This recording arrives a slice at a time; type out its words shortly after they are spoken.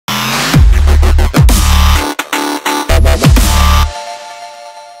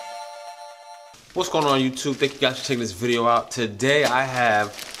What's going on YouTube? Thank you guys for checking this video out. Today I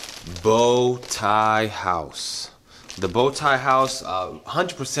have bow tie house. The bow tie house,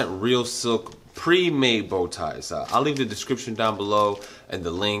 100% real silk pre-made bow ties. I'll leave the description down below and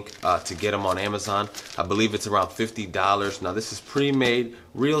the link to get them on Amazon. I believe it's around $50. Now this is pre-made,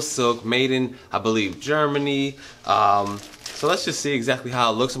 real silk, made in, I believe, Germany. So let's just see exactly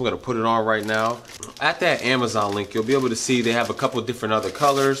how it looks. I'm gonna put it on right now. At that Amazon link, you'll be able to see they have a couple different other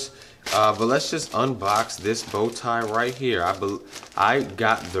colors. But let's just unbox this bow tie right here. I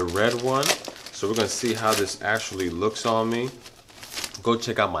got the red one, so we're gonna see how this actually looks on me. Go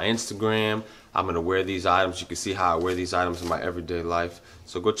check out my Instagram. I'm gonna wear these items. You can see how I wear these items in my everyday life.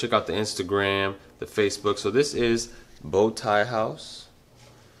 So go check out the Instagram, the Facebook. So this is Bow Tie House.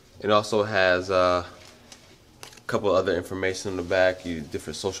 It also has a couple other information in the back,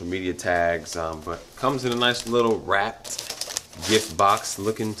 different social media tags, but comes in a nice little wrapped gift box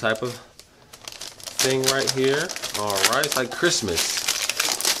looking type of thing right here. All right, it's like Christmas.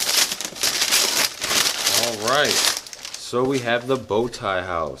 All right, so we have the bow tie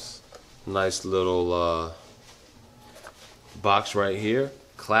house. Nice little box right here.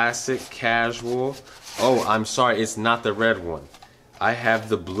 Classic, casual. Oh, I'm sorry, it's not the red one. I have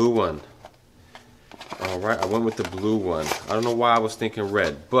the blue one. All right, I went with the blue one. I don't know why I was thinking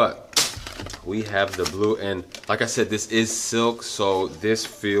red, but we have the blue, and like I said, this is silk, so this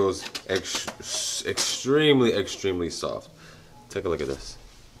feels extremely soft. Take a look at this.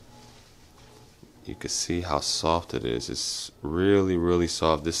 You can see how soft it is. It's really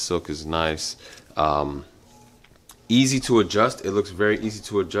soft. This silk is nice. Easy to adjust. It looks very easy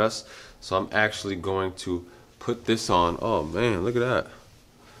to adjust. So I'm actually going to put this on. Oh man, look at that.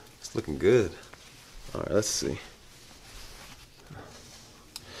 It's looking good. All right, let's see.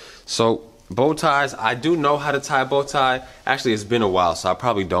 So bow ties, I do know how to tie a bow tie. Actually, it's been a while, so I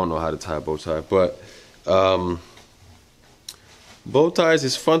probably don't know how to tie a bow tie. But bow ties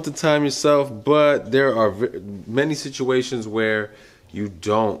is fun to tie yourself, but there are many situations where you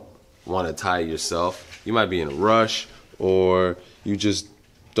don't want to tie it yourself. You might be in a rush, or you just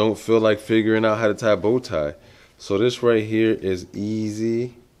don't feel like figuring out how to tie a bow tie. So this right here is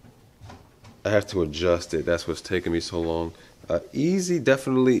easy. I have to adjust it. That's what's taking me so long. Easy,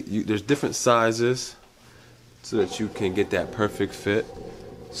 definitely. There's different sizes so that you can get that perfect fit.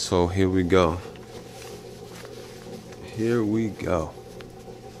 So here we go. Here we go.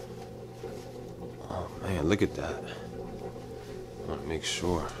 Oh man, look at that. I want to make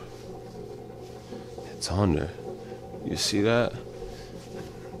sure it's on there. You see that?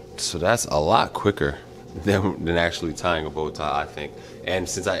 So that's a lot quicker than actually tying a bow tie, I think. And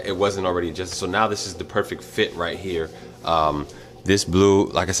since it wasn't already adjusted, so now this is the perfect fit right here. This blue,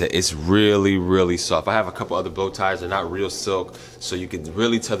 like I said, it's really soft. I have a couple other bow ties. They're not real silk, so you can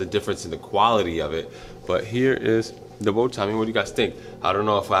really tell the difference in the quality of it. But here is the bow tie. I mean, what do you guys think? I don't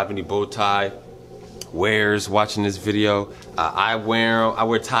know if I have any bow tie wearers watching this video. I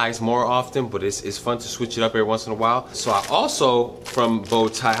wear ties more often, but it's fun to switch it up every once in a while. So I also, from Bow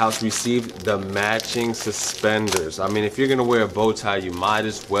Tie House, received the matching suspenders. I mean, if you're gonna wear a bow tie, you might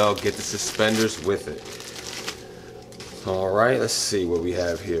as well get the suspenders with it. All right, let's see what we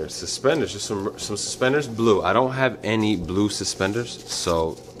have here. Suspenders, just some suspenders, blue. I don't have any blue suspenders,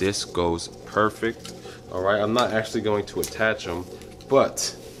 so this goes perfect. All right, I'm not actually going to attach them,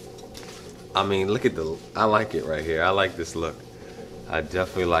 but I mean, look at I like it right here. I like this look. I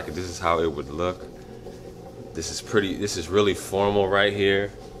definitely like it. This is how it would look. This is pretty, this is really formal right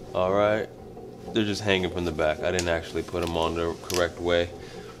here. All right, they're just hanging from the back. I didn't actually put them on the correct way,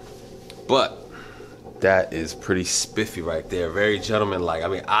 but that is pretty spiffy right there. Very gentlemanlike. I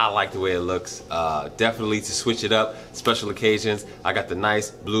mean, I like the way it looks. Definitely to switch it up, special occasions. I got the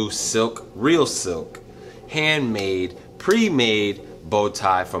nice blue silk, real silk, handmade, pre-made bow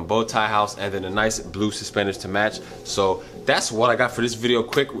tie from Bow Tie House, and then the nice blue suspenders to match. So that's what I got for this video.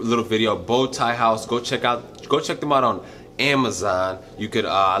 Quick little video. Bow Tie House. Go check them out on Amazon. You could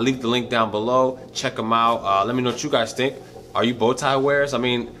leave the link down below. Check them out. Let me know what you guys think. Are you bow tie wearers? I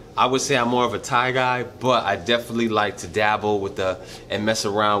mean, I would say I'm more of a tie guy, but I definitely like to dabble with and mess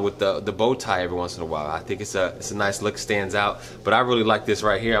around with the bow tie every once in a while. I think it's a nice look, stands out. But I really like this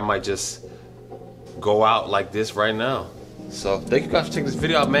right here. I might just go out like this right now. So thank you guys for checking this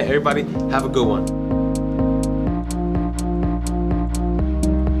video out, man. Everybody have a good one.